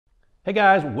Hey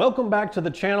guys, welcome back to the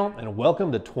channel and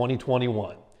welcome to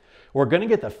 2021. We're going to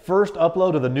get the first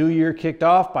upload of the new year kicked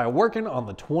off by working on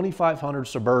the 2500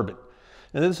 Suburban.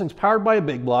 Now this thing's powered by a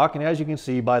big block, and as you can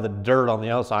see by the dirt on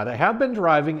the outside, I have been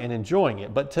driving and enjoying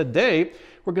it, but today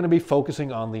we're going to be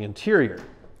focusing on the interior.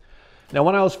 Now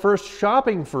when I was first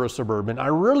shopping for a Suburban, I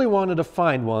really wanted to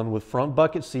find one with front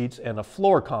bucket seats and a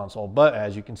floor console, but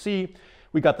as you can see,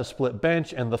 we got the split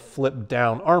bench and the flip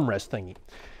down armrest thingy.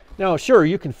 Now, sure,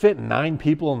 you can fit 9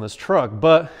 people in this truck,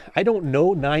 but I don't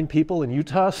know 9 people in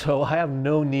Utah, so I have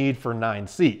no need for 9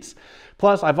 seats.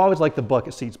 Plus, I've always liked the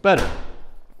bucket seats better.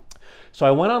 So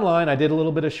I went online, I did a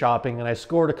little bit of shopping, and I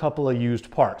scored a couple of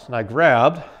used parts. And I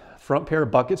grabbed front pair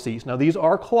of bucket seats. Now, these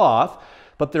are cloth,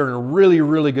 but they're in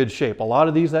really good shape. A lot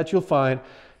of these that you'll find,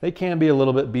 they can be a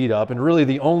little bit beat up, and really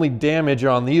the only damage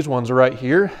on these ones right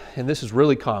here, and this is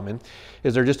really common,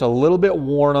 is they're just a little bit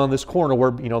worn on this corner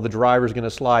where, you know, the driver's going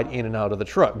to slide in and out of the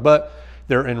truck, but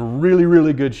they're in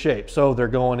really good shape, so they're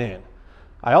going in.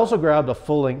 I also grabbed a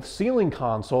full-length ceiling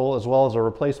console as well as a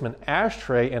replacement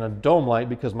ashtray and a dome light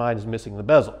because mine is missing the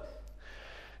bezel.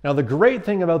 Now the great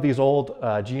thing about these old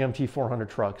GMT400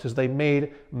 trucks is they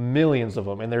made millions of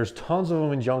them, and there's tons of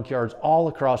them in junkyards all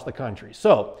across the country.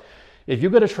 So if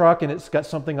you get a truck and it's got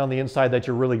something on the inside that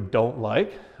you really don't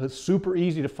like, it's super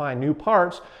easy to find new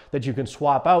parts that you can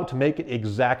swap out to make it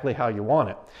exactly how you want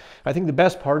it. I think the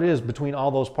best part is between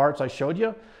all those parts I showed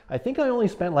you, I think I only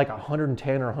spent like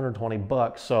 110 or 120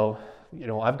 bucks. So, you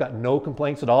know, I've got no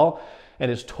complaints at all, and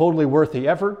it's totally worth the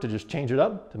effort to just change it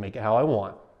up to make it how I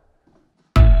want.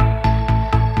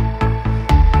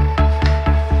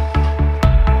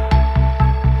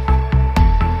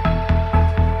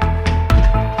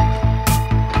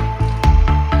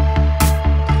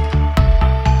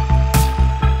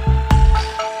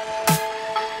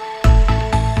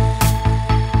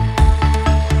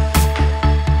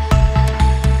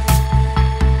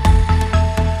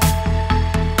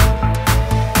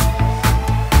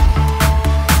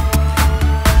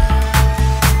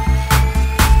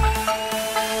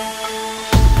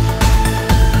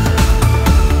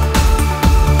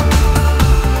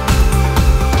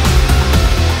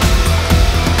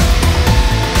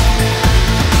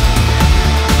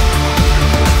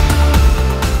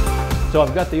 So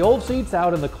I've got the old seats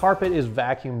out and the carpet is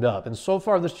vacuumed up. And so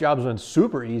far this job's been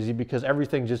super easy because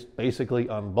everything just basically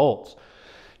unbolts.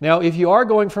 Now, if you are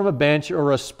going from a bench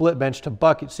or a split bench to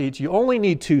bucket seats, you only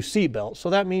need 2 seat belts. So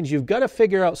that means you've got to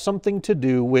figure out something to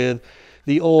do with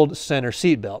the old center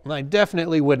seat belt. And I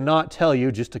definitely would not tell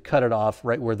you just to cut it off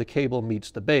right where the cable meets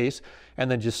the base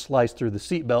and then just slice through the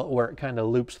seat belt where it kind of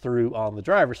loops through on the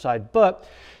driver's side. But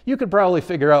you could probably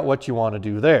figure out what you want to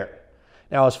do there.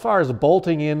 Now, as far as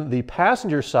bolting in the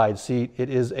passenger side seat, it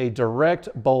is a direct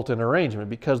bolt-in arrangement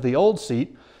because the old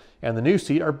seat and the new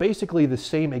seat are basically the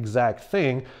same exact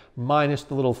thing minus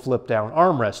the little flip-down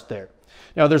armrest there.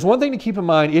 Now, there's one thing to keep in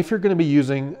mind if you're going to be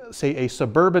using, say, a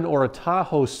Suburban or a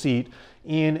Tahoe seat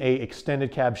in a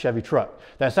extended cab Chevy truck.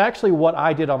 That's actually what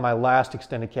I did on my last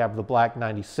extended cab, the black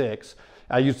 96.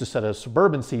 I used a set of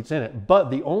Suburban seats in it, but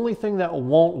the only thing that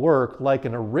won't work like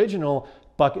an original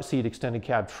bucket seat extended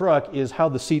cab truck is how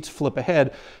the seats flip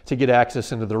ahead to get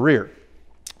access into the rear.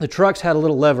 The trucks had a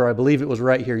little lever, I believe it was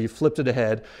right here. You flipped it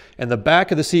ahead and the back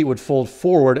of the seat would fold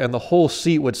forward and the whole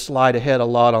seat would slide ahead a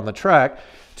lot on the track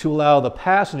to allow the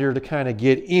passenger to kind of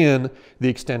get in the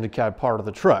extended cab part of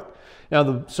the truck. Now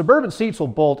the Suburban seats will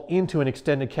bolt into an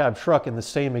extended cab truck in the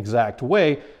same exact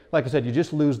way. Like I said, you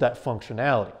just lose that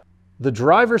functionality. The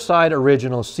driver's side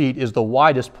original seat is the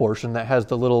widest portion that has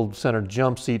the little center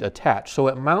jump seat attached. So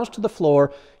it mounts to the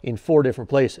floor in 4 different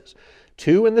places.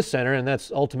 2 in the center, and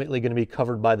that's ultimately going to be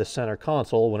covered by the center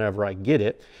console whenever I get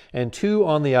it, and 2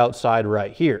 on the outside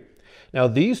right here. Now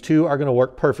these 2 are going to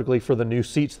work perfectly for the new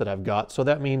seats that I've got. So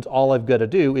that means all I've got to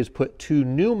do is put 2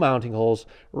 new mounting holes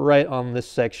right on this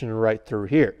section right through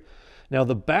here. Now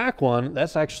the back one,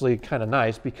 that's actually kind of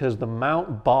nice because the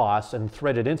mount boss and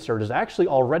threaded insert is actually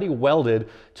already welded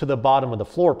to the bottom of the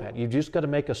floor pan. You've just got to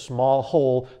make a small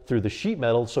hole through the sheet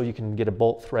metal so you can get a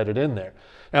bolt threaded in there.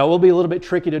 Now it will be a little bit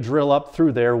tricky to drill up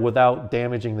through there without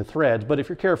damaging the threads, but if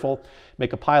you're careful,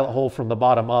 make a pilot hole from the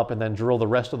bottom up and then drill the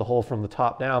rest of the hole from the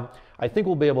top down. I think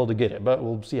we'll be able to get it, but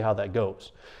we'll see how that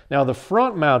goes. Now the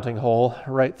front mounting hole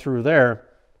right through there,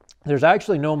 there's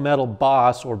actually no metal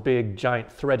boss or big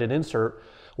giant threaded insert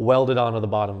welded onto the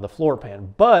bottom of the floor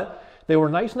pan, but they were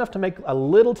nice enough to make a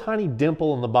little tiny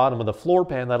dimple in the bottom of the floor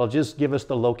pan that'll just give us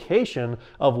the location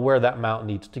of where that mount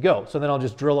needs to go. So then I'll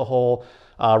just drill a hole,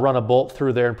 run a bolt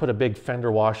through there and put a big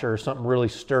fender washer or something really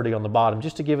sturdy on the bottom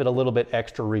just to give it a little bit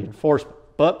extra reinforcement.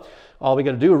 But All we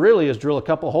got to do really is drill a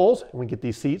couple holes and we get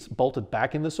these seats bolted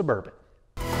back in the Suburban.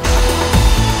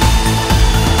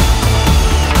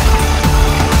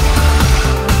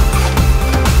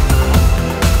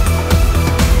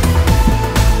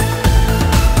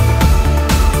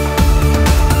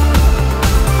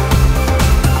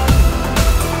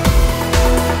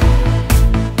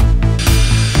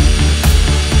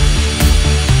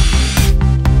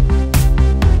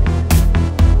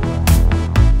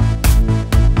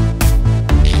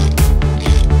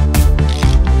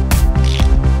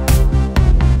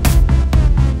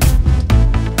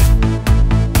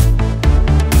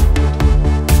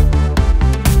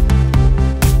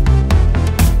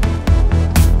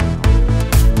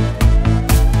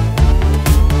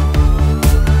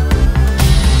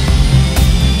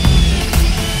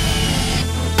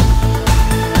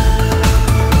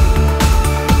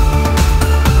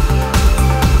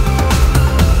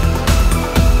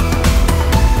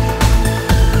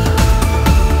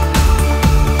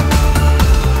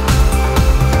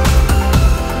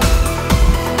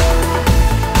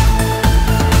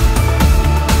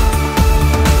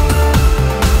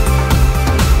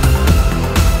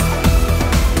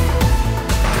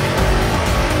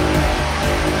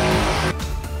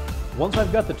 Once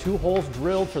I've got the 2 holes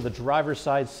drilled for the driver's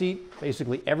side seat,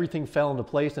 basically everything fell into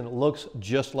place and it looks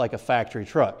just like a factory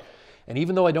truck. And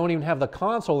even though I don't even have the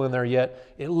console in there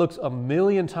yet, it looks a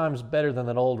million times better than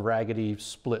that old raggedy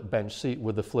split bench seat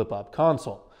with the flip-up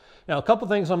console. Now, a couple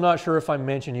things I'm not sure if I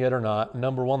mentioned yet or not.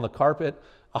 Number one, the carpet.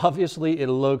 Obviously, it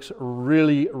looks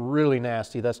really, really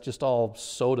nasty. That's just all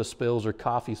soda spills or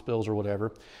coffee spills or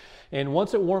whatever. And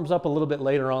once it warms up a little bit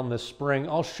later on this spring,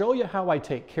 I'll show you how I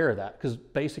take care of that, because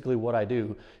basically what I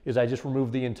do is I just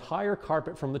remove the entire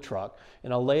carpet from the truck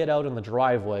and I'll lay it out in the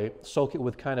driveway, soak it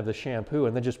with kind of the shampoo,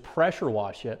 and then just pressure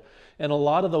wash it. And a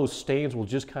lot of those stains will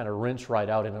just kind of rinse right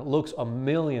out and it looks a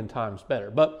million times better.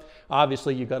 But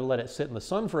obviously you got to let it sit in the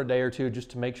sun for a day or two just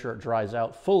to make sure it dries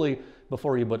out fully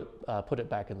before you put it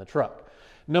back in the truck.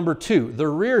 Number 2, the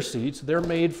rear seats, they're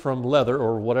made from leather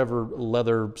or whatever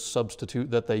leather substitute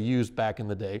that they used back in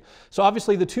the day. So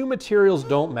obviously the 2 materials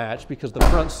don't match because the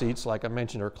front seats, like I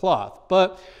mentioned, are cloth.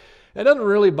 But it doesn't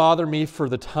really bother me for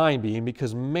the time being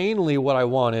because mainly what I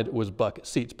wanted was bucket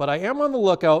seats. But I am on the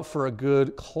lookout for a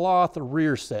good cloth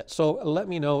rear set. So let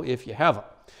me know if you have them.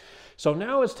 So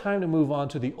now it's time to move on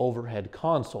to the overhead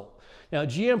console. Now,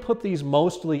 GM put these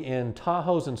mostly in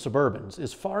Tahoes and Suburbans.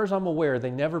 As far as I'm aware, they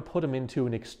never put them into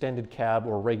an extended cab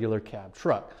or regular cab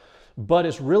truck. But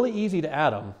it's really easy to add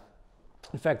them.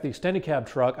 In fact, the extended cab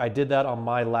truck, I did that on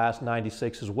my last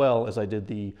 96 as well as I did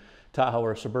the Tahoe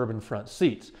or Suburban front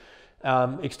seats.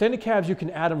 Extended cabs, you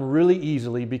can add them really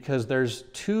easily because there's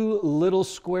 2 little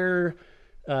square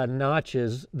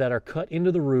notches that are cut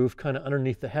into the roof kind of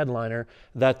underneath the headliner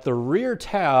that the rear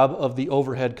tab of the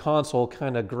overhead console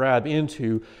kind of grab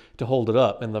into to hold it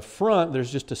up. In the front,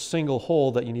 there's just a single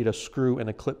hole that you need a screw and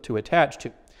a clip to attach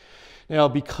to. Now,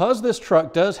 because this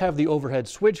truck does have the overhead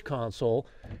switch console,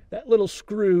 that little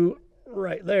screw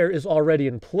right there is already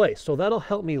in place. So that'll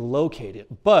help me locate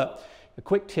it. But a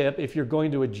quick tip, if you're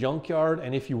going to a junkyard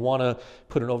and if you want to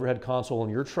put an overhead console in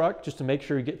your truck, just to make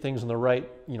sure you get things in the right,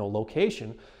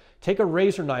 location, take a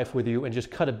razor knife with you and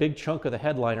just cut a big chunk of the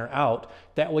headliner out.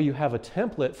 That way you have a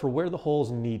template for where the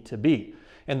holes need to be.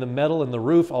 And the metal in the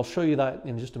roof, I'll show you that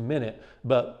in just a minute,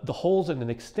 but the holes in an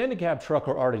extended cab truck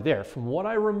are already there. From what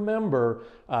I remember,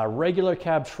 regular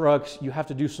cab trucks, you have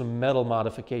to do some metal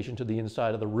modification to the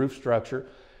inside of the roof structure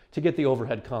to get the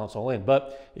overhead console in.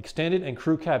 But extended and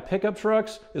crew cab pickup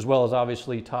trucks, as well as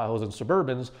obviously Tahoes and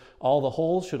Suburbans, all the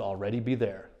holes should already be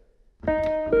there.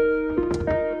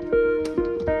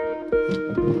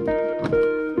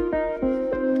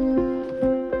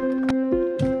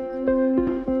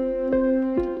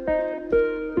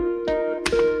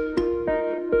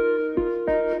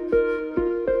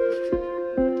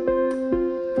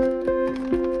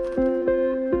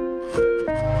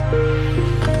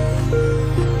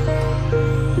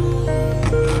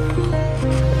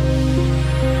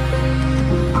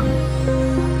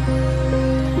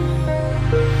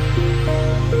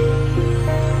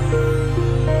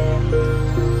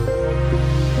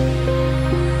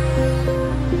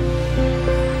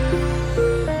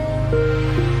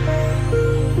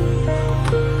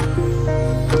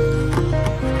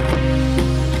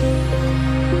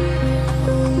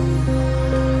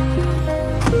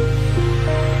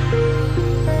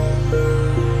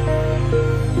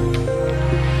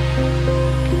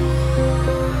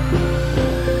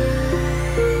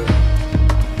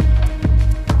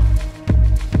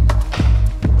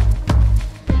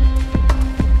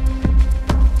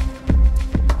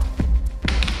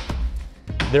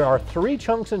 there are 3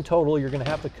 chunks in total you're going to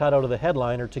have to cut out of the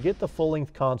headliner to get the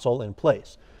full-length console in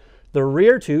place. The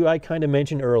rear 2, I kind of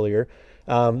mentioned earlier,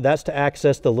 that's to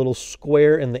access the little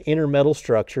square in the inner metal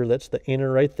structure. That's the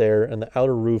inner right there and the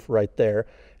outer roof right there.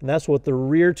 And that's what the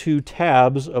rear 2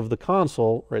 tabs of the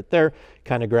console right there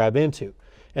kind of grab into.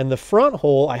 And the front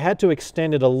hole, I had to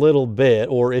extend it a little bit,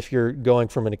 or if you're going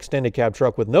from an extended cab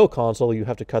truck with no console, you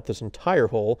have to cut this entire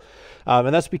hole.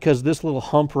 And that's because this little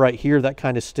hump right here, that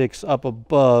kind of sticks up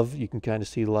above, you can kind of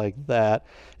see like that,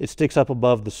 it sticks up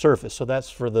above the surface. So that's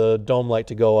for the dome light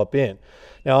to go up in.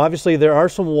 Now, obviously, there are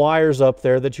some wires up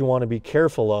there that you want to be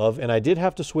careful of, and I did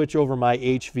have to switch over my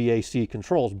HVAC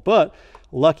controls, but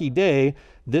lucky day,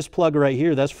 this plug right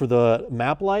here, that's for the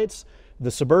map lights. The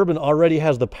Suburban already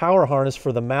has the power harness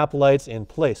for the map lights in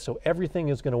place, so everything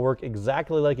is going to work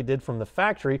exactly like it did from the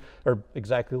factory, or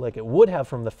exactly like it would have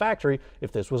from the factory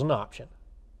if this was an option.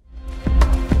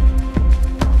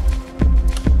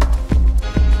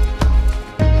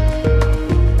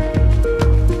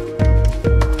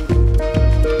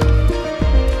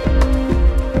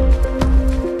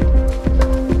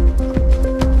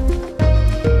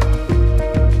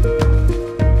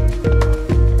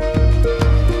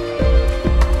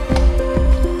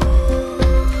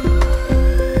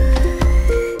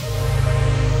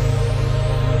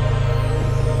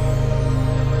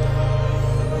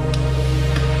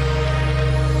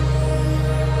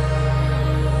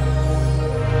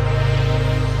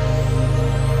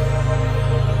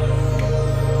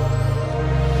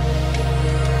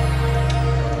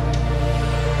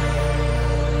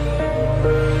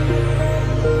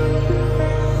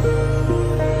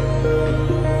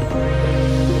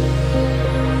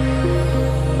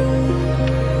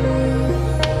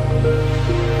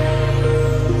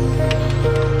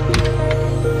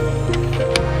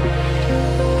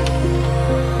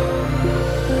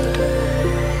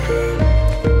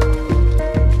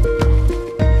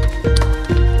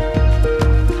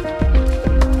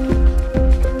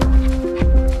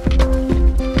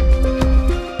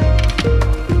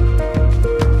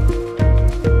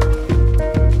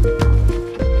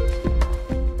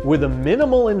 With a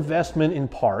minimal investment in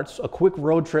parts, a quick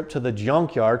road trip to the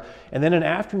junkyard, and then an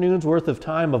afternoon's worth of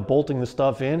time of bolting the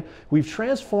stuff in, we've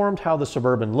transformed how the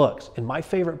Suburban looks. And my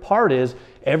favorite part is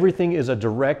everything is a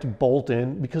direct bolt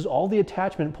in because all the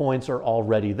attachment points are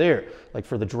already there, like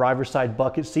for the driver's side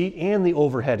bucket seat and the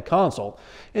overhead console.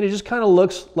 And it just kind of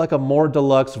looks like a more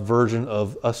deluxe version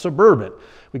of a Suburban.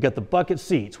 We've got the bucket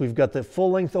seats, we've got the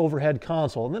full-length overhead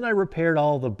console, and then I repaired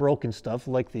all the broken stuff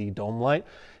like the dome light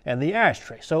and the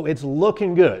ashtray. So it's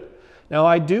looking good. Now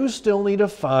I do still need to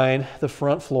find the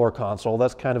front floor console.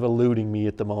 That's kind of eluding me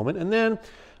at the moment. And then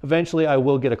eventually I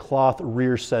will get a cloth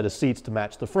rear set of seats to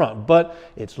match the front. But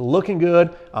it's looking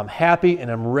good, I'm happy, and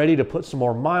I'm ready to put some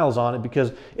more miles on it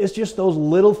because it's just those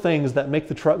little things that make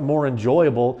the truck more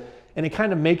enjoyable, and it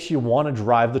kind of makes you want to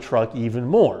drive the truck even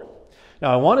more.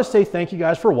 Now, I want to say thank you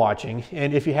guys for watching,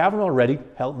 and if you haven't already,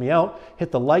 help me out, hit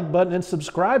the like button and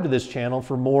subscribe to this channel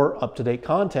for more up-to-date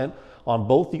content on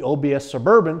both the OBS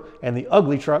Suburban and the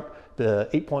ugly truck, the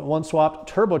 8.1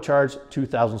 swapped turbocharged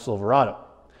 2000 Silverado.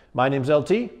 My name's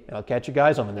LT, and I'll catch you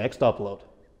guys on the next upload.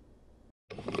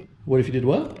 What if you did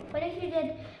what? What if you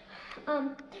did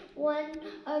one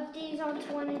of these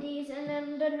onto one of these and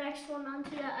then the next one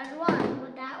onto the other one?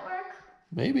 Would that work?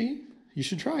 Maybe. You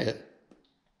should try it.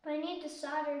 But I need to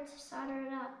solder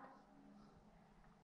it up.